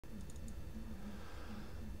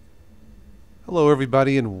Hello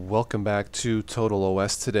everybody and welcome back to Total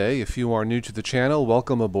OS Today. If you are new to the channel,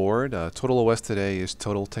 welcome aboard. Total OS Today is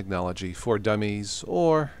total technology for dummies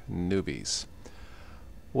or newbies.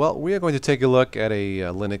 Well, we are going to take a look at a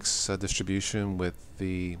Linux distribution with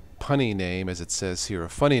the punny name, as it says here, a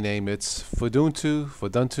funny name. It's Fuduntu,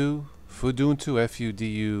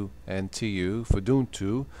 F-U-D-U-N-T-U,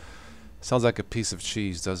 Fuduntu. Sounds like a piece of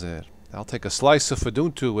cheese, doesn't it? I'll take a slice of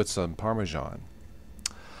Fuduntu with some Parmesan.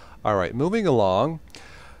 Alright, moving along.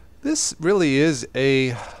 This really is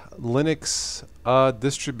a Linux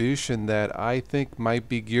distribution that I think might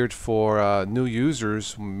be geared for new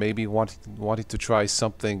users, maybe wanting to try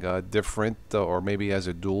something different, or maybe as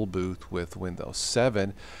a dual boot with Windows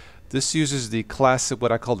 7. This uses the classic,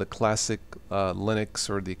 what I call the classic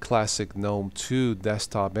Linux or the classic Gnome 2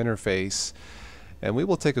 desktop interface. And we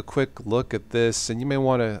will take a quick look at this, and you may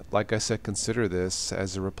want to, like I said, consider this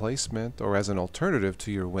as a replacement or as an alternative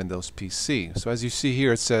to your Windows PC. So as you see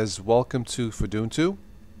here, it says, welcome to Fuduntu.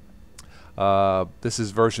 This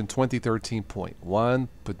is version 2013.1,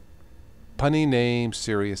 punny name,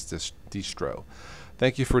 serious distro.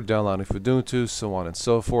 Thank you for downloading Fuduntu, so on and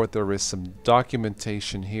so forth. There is some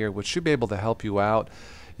documentation here which should be able to help you out.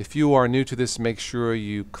 If you are new to this, make sure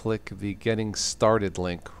you click the Getting Started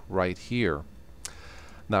link right here.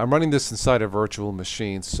 Now I'm running this inside a virtual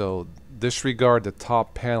machine, so disregard the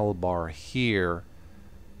top panel bar here.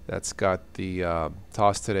 That's got the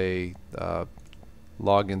Toss Today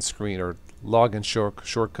login screen or login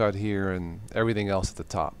shortcut here and everything else at the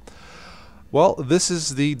top. Well, this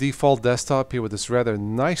is the default desktop here with this rather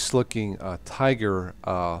nice looking tiger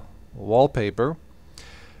wallpaper.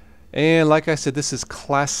 And like I said, this is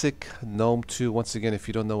classic Gnome 2. Once again, if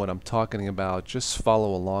you don't know what I'm talking about, just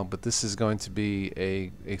follow along. But this is going to be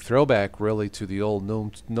a throwback really to the old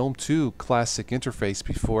Gnome 2 classic interface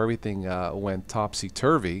before everything went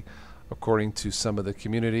topsy-turvy. According to some of the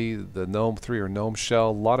community, the Gnome 3 or Gnome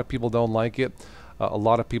Shell, a lot of people don't like it. A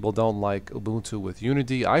lot of people don't like Ubuntu with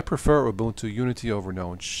Unity. I prefer Ubuntu Unity over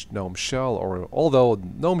Gnome Shell, although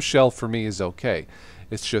Gnome Shell for me is okay.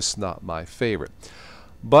 It's just not my favorite.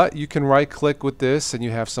 But you can right click with this and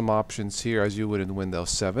you have some options here as you would in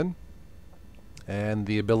Windows 7, and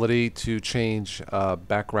the ability to change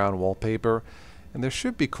background wallpaper, and there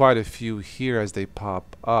should be quite a few here as they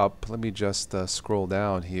pop up. Let me just scroll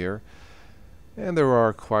down here, and there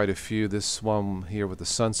are quite a few. This one here with the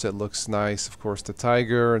sunset looks nice, of course the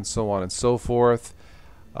tiger, and so on and so forth.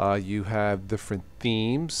 You have different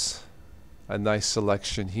themes, a nice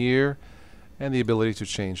selection here, and the ability to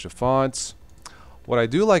change the fonts. What I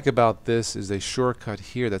do like about this is a shortcut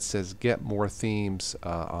here that says get more themes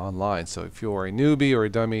online. So if you're a newbie or a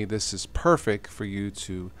dummy, this is perfect for you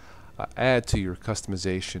to add to your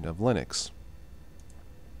customization of Linux.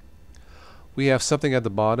 We have something at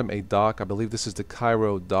the bottom, a dock. I believe this is the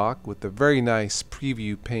Cairo dock with the very nice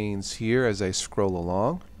preview panes here as I scroll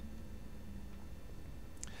along.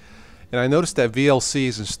 And I noticed that VLC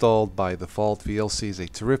is installed by default. VLC is a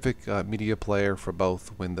terrific media player for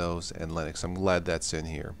both Windows and Linux. I'm glad that's in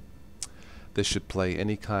here. This should play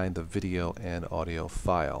any kind of video and audio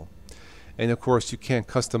file. And of course you can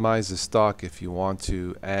customize this dock if you want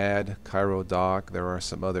to add Cairo dock. There are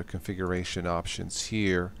some other configuration options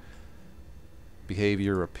here.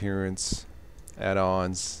 Behavior, appearance,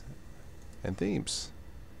 add-ons, and themes.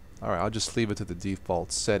 Alright, I'll just leave it to the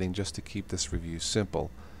default setting just to keep this review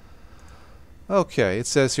simple. Okay, it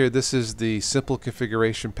says here this is the simple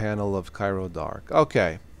configuration panel of Cairo dock.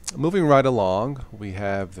 Okay, moving right along, we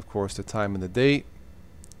have of course the time and the date,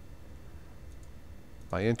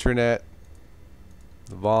 my internet,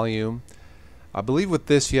 the volume. I believe with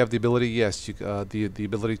this you have the ability, yes, the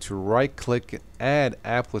ability to right click and add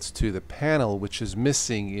applets to the panel, which is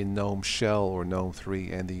missing in Gnome Shell or Gnome 3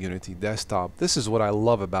 and the Unity desktop. This is what I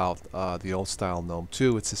love about the old style Gnome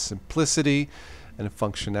 2. It's a simplicity and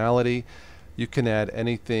functionality. You can add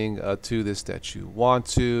anything to this that you want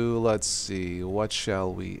to. Let's see, what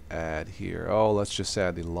shall we add here? Oh, let's just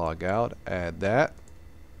add the logout. Add that.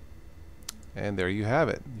 And there you have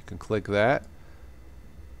it. You can click that.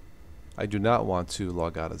 I do not want to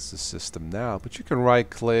log out of the system now, but you can right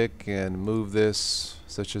click and move this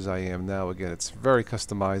such as I am now. Again, it's very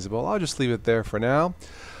customizable. I'll just leave it there for now.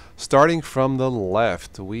 Starting from the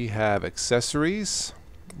left, we have accessories.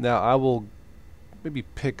 Now I will maybe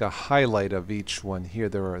pick a highlight of each one here.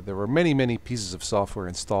 There are many pieces of software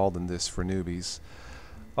installed in this for newbies.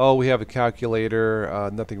 Oh, we have a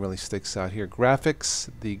calculator. Nothing really sticks out here. Graphics.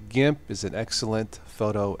 The GIMP is an excellent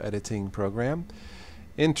photo editing program.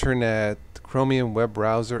 Internet, Chromium web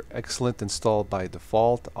browser, excellent, installed by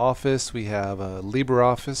default. Office, we have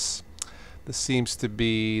LibreOffice. This seems to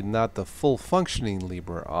be not the full functioning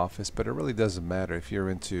LibreOffice, but it really doesn't matter if you're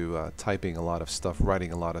into typing a lot of stuff,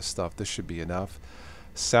 writing a lot of stuff. This should be enough.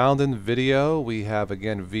 Sound and video, we have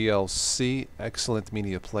again VLC, excellent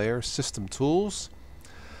media player, system tools.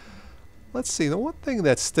 Let's see, the one thing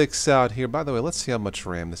that sticks out here, by the way, let's see how much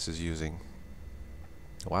RAM this is using.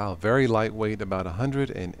 Wow, very lightweight, about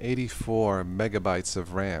 184 megabytes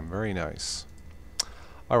of RAM, very nice.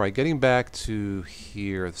 Alright, getting back to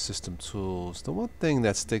here, the system tools, the one thing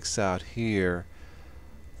that sticks out here,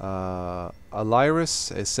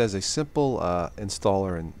 Aliris, it says a simple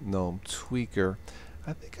installer in Gnome Tweaker.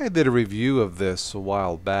 I think I did a review of this a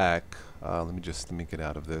while back. Let me get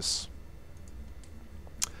out of this.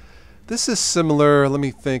 This is similar, let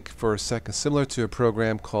me think for a second, similar to a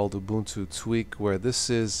program called Ubuntu Tweak, where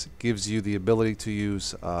this gives you the ability to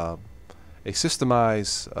use a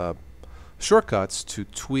systemized shortcuts to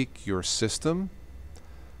tweak your system.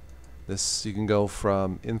 This you can go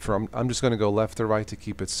from I'm just going to go left to right to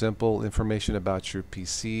keep it simple. Information about your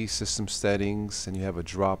PC, system settings, and you have a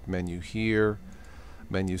drop menu here,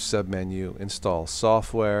 menu, submenu, install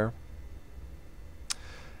software.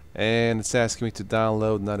 And it's asking me to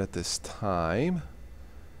download, not at this time.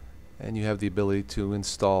 And you have the ability to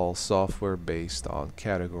install software based on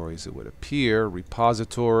categories, it would appear,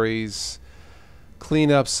 repositories,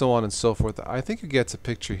 cleanup, so on and so forth. I think you get the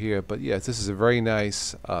picture here, but yes, this is a very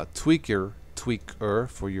nice tweaker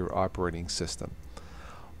for your operating system.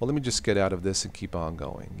 Well, let me just get out of this and keep on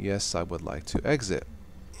going. Yes, I would like to exit.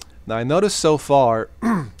 Now I noticed so far,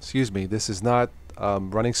 excuse me, this is not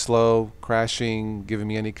running slow, crashing, giving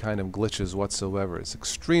me any kind of glitches whatsoever. It's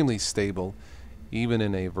extremely stable, even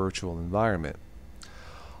in a virtual environment.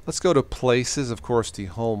 Let's go to Places, of course, the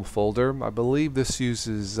home folder. I believe this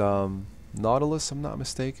uses Nautilus, I'm not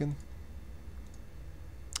mistaken.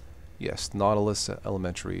 Yes, Nautilus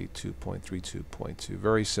Elementary 2.32.2.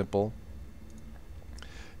 Very simple.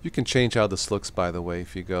 You can change how this looks, by the way,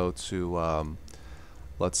 if you go to,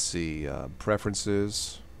 let's see,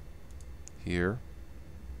 Preferences here.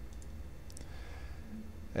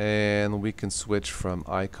 And we can switch from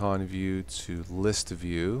icon view to list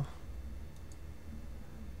view.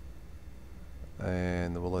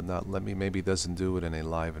 And will it not let me? Maybe it doesn't do it in a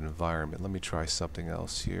live environment. Let me try something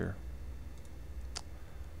else here.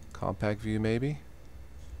 Compact view maybe.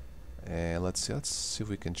 And let's see if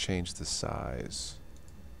we can change the size.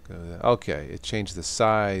 Okay, it changed the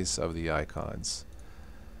size of the icons.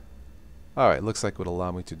 Alright, looks like it would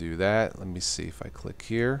allow me to do that. Let me see if I click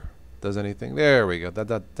here. Does anything? There we go.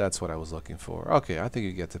 That's what I was looking for. Okay, I think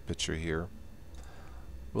you get the picture here.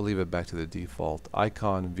 We'll leave it back to the default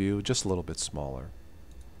icon view, just a little bit smaller.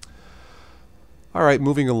 Alright,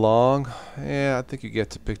 moving along. Yeah, I think you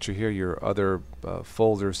get the picture here. Your other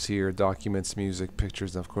folders here, documents, music,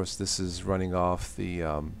 pictures, and of course this is running off the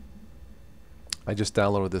I just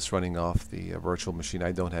downloaded this running off the virtual machine.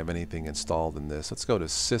 I don't have anything installed in this. Let's go to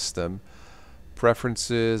System,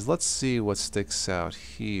 Preferences. Let's see what sticks out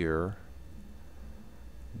here.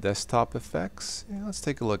 Desktop effects. Yeah, let's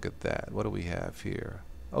take a look at that. What do we have here?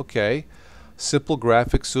 Okay, simple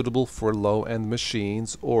graphics suitable for low-end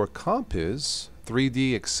machines, or Compiz,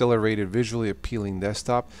 3D accelerated visually appealing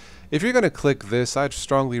desktop. If you're going to click this, I'd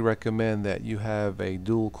strongly recommend that you have a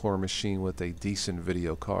dual-core machine with a decent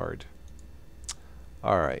video card.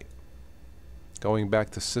 Alright, going back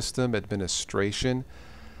to System Administration.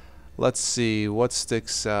 Let's see what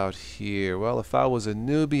sticks out here. Well, if I was a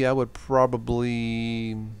newbie, I would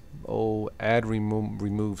probably add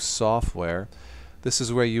remove software. This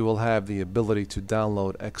is where you will have the ability to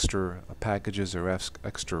download extra packages or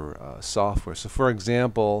extra software. So for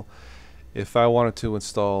example, if I wanted to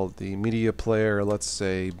install the media player, let's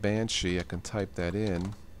say Banshee, I can type that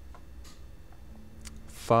in,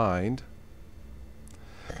 find,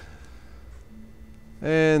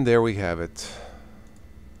 and there we have it.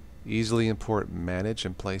 Easily import, manage,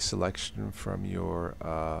 and play selection from your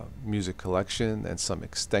music collection, and some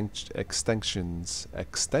extensions.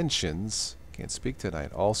 Can't speak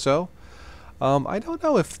tonight. Also, I don't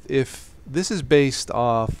know if this is based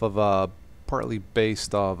off of partly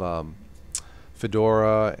based off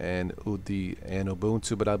Fedora and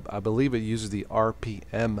Ubuntu, but I believe it uses the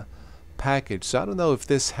RPM package. So I don't know if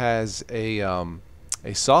this has a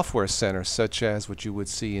software center such as what you would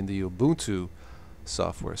see in the Ubuntu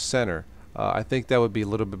Software Center. I think that would be a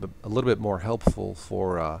little bit more helpful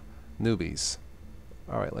for newbies.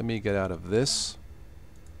 All right, let me get out of this.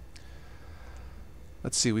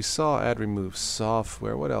 Let's see, we saw add remove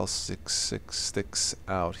software. What else sticks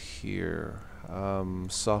out here?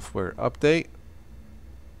 Software update,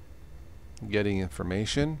 getting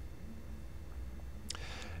information.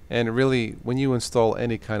 And really, when you install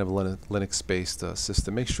any kind of Linux-based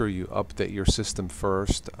system, make sure you update your system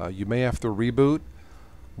first. You may have to reboot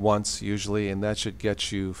once usually, and that should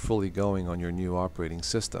get you fully going on your new operating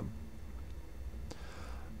system.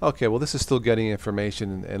 Okay, well, this is still getting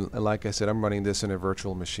information, and like I said, I'm running this in a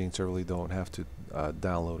virtual machine, so I really don't have to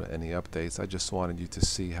download any updates. I just wanted you to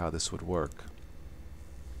see how this would work.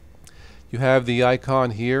 You have the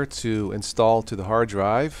icon here to install to the hard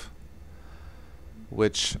drive,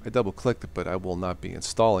 which I double-clicked it, but I will not be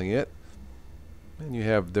installing it. And you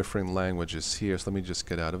have different languages here, so let me just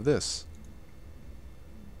get out of this.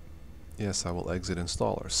 Yes, I will exit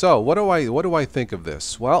installer. So what do I think of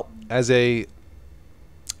this? Well, as a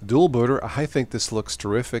dual booter, I think this looks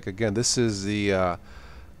terrific. Again, this is the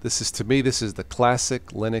to me this is the classic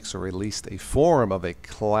Linux, or at least a form of a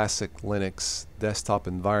classic Linux desktop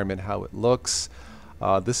environment. How it looks.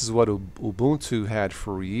 This is what Ubuntu had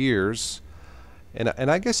for years.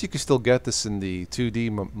 And I guess you can still get this in the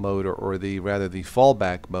 2D mode, or rather the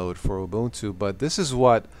fallback mode for Ubuntu, but this is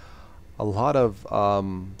what a lot of,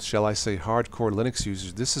 shall I say, hardcore Linux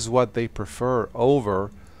users, this is what they prefer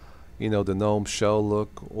over, you know, the GNOME shell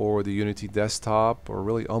look or the Unity desktop, or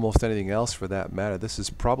really almost anything else for that matter. This is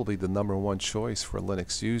probably the #1 choice for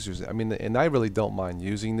Linux users. I mean, and I really don't mind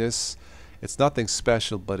using this. It's nothing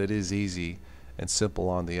special, but it is easy and simple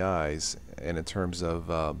on the eyes, and in terms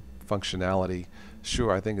of functionality,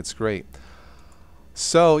 sure, I think it's great.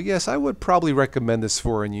 So yes, I would probably recommend this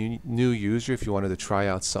for a new user if you wanted to try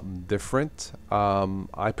out something different.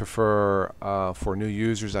 I prefer for new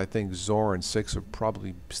users, I think Zorin 6 would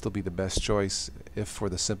probably still be the best choice, if for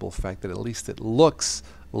the simple fact that at least it looks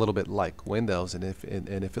a little bit like Windows, and if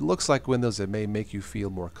it looks like Windows, it may make you feel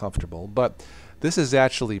more comfortable. But this is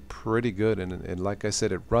actually pretty good, and like I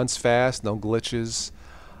said, it runs fast, no glitches.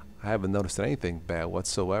 I haven't noticed anything bad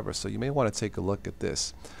whatsoever, so you may want to take a look at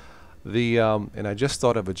this. And I just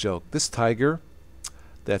thought of a joke. This tiger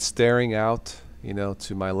that's staring out, you know,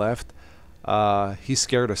 to my left, he's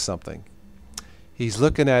scared of something. He's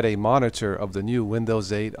looking at a monitor of the new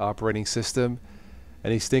Windows 8 operating system,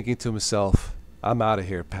 and he's thinking to himself, "I'm out of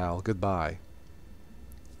here, pal. Goodbye."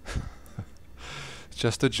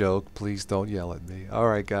 Just a joke. Please don't yell at me. All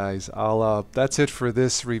right, guys. That's it for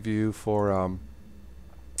this review for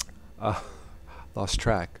lost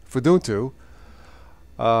track. Fuduntu.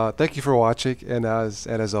 Thank you for watching, and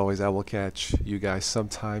as always, I will catch you guys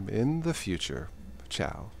sometime in the future.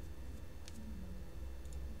 Ciao.